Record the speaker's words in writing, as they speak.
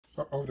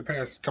Over the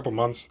past couple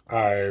months,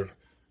 I've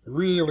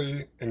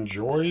really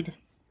enjoyed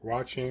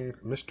watching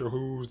Mr.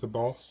 Who's the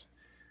Boss.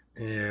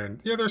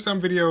 And yeah, there's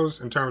some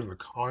videos in terms of the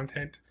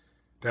content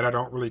that I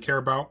don't really care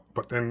about,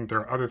 but then there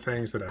are other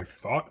things that I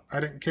thought I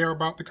didn't care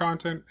about the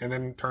content, and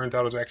then turns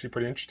out it's actually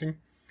pretty interesting.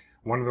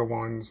 One of the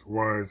ones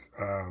was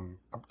I'm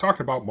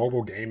talking about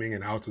mobile gaming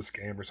and how it's a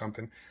scam or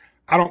something.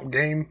 I don't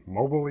game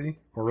mobilely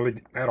or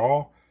really at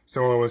all,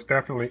 so it was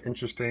definitely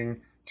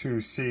interesting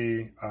to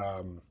see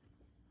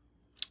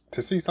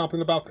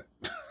something about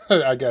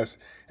that, I guess.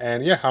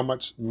 And yeah, how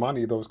much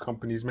money those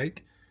companies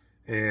make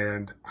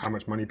and how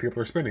much money people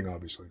are spending,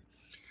 obviously.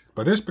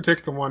 But this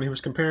particular one, he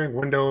was comparing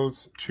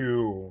Windows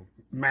to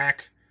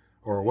Mac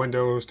or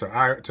Windows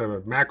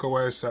to Mac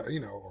OS,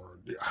 or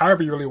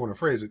however you really want to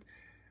phrase it.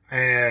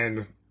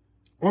 And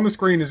on the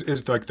screen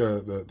is like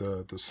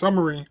the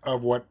summary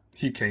of what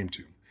he came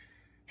to.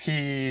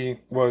 He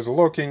was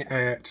looking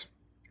at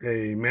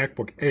a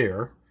MacBook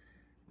Air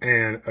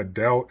and a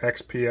Dell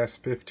XPS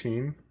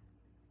 15.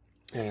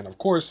 And of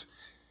course,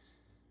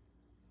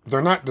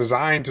 they're not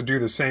designed to do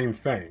the same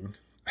thing.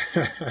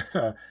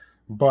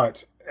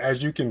 But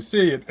as you can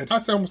see,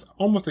 it's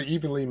almost an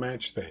evenly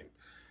matched thing.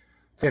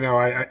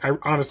 I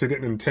honestly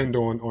didn't intend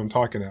on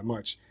talking that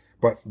much.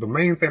 But the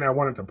main thing I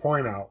wanted to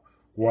point out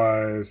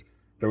was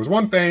there was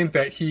one thing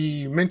that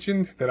he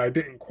mentioned that I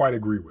didn't quite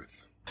agree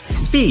with.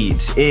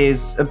 Speed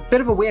is a bit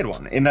of a weird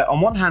one, in that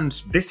on one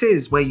hand, this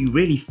is where you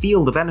really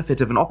feel the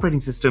benefit of an operating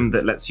system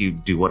that lets you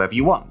do whatever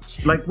you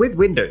want. Like with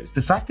Windows,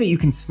 the fact that you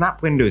can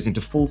snap Windows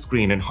into full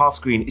screen and half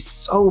screen is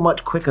so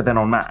much quicker than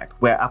on Mac,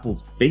 where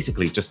Apple's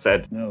basically just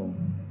said no.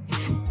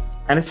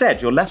 And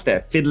instead, you're left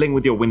there fiddling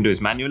with your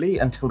windows manually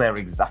until they're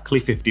exactly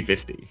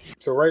 50-50.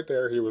 So right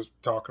there, he was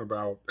talking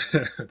about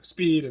the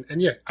speed,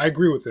 and yeah, I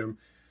agree with him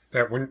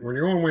that when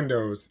you're on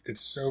Windows,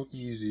 it's so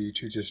easy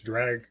to just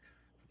drag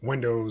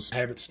Windows,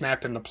 have it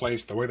snap into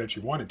place the way that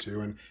you want it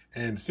to.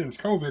 And since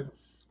COVID,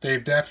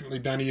 they've definitely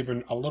done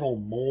even a little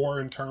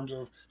more in terms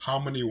of how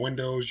many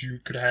windows you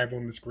could have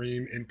on the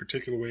screen in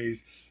particular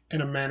ways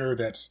in a manner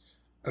that's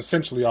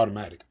essentially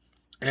automatic.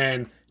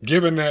 And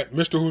given that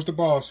Mr. Who's the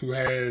Boss, who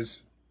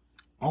has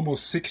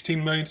almost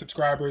 16 million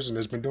subscribers and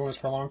has been doing this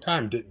for a long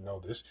time, didn't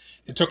know this,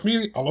 it took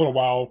me a little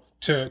while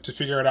to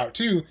figure it out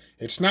too.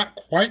 It's not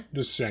quite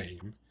the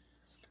same,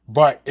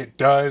 but it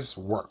does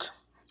work.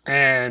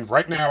 And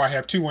right now I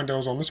have two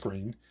windows on the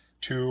screen,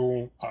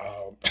 two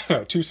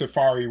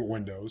Safari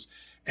windows.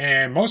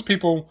 And most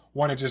people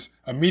want to just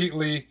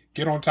immediately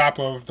get on top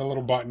of the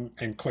little button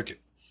and click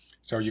it.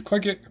 So you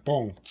click it,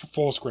 boom,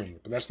 full screen.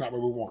 But that's not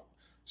what we want.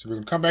 So we're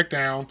going to come back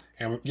down,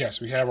 and yes,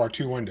 we have our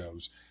two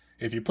windows.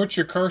 If you put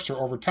your cursor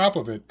over top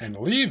of it and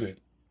leave it,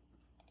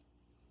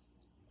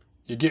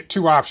 you get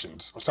two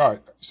options. Sorry,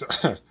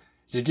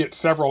 you get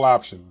several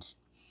options.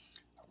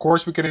 Of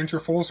course, we can enter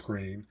full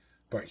screen.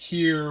 But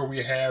here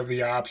we have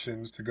the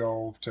options to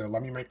go to,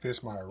 let me make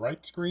this my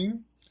right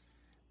screen.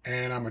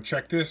 And I'm going to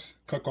check this,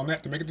 click on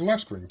that to make it the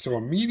left screen. So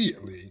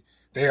immediately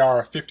they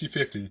are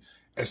 50-50.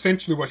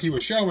 Essentially what he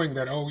was showing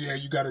that, oh yeah,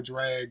 you got to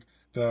drag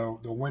the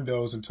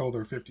windows until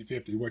they're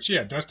 50-50, which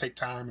yeah, it does take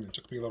time, and it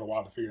took me a little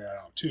while to figure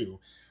that out too.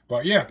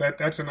 But yeah,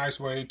 that's a nice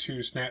way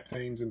to snap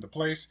things into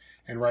place.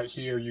 And right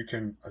here you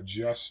can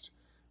adjust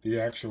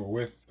the actual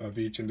width of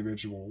each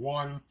individual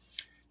one.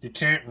 You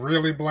can't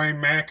really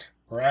blame Mac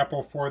or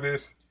Apple for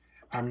this.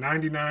 I'm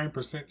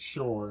 99%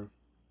 sure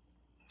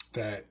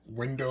that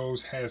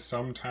Windows has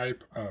some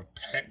type of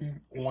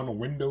patent on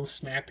Windows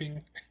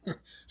snapping.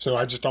 So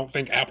I just don't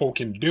think Apple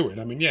can do it.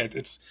 I mean, yeah,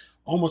 it's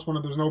almost one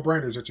of those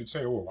no-brainers that you'd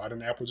say, oh, why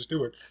didn't Apple just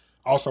do it?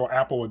 Also,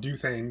 Apple will do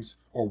things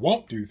or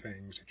won't do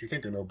things that you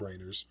think are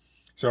no-brainers.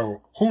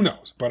 So who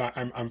knows? But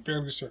I'm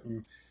fairly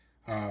certain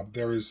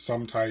there is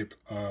some type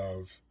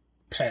of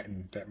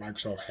patent that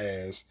Microsoft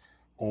has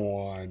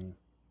on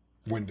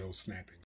Windows snapping.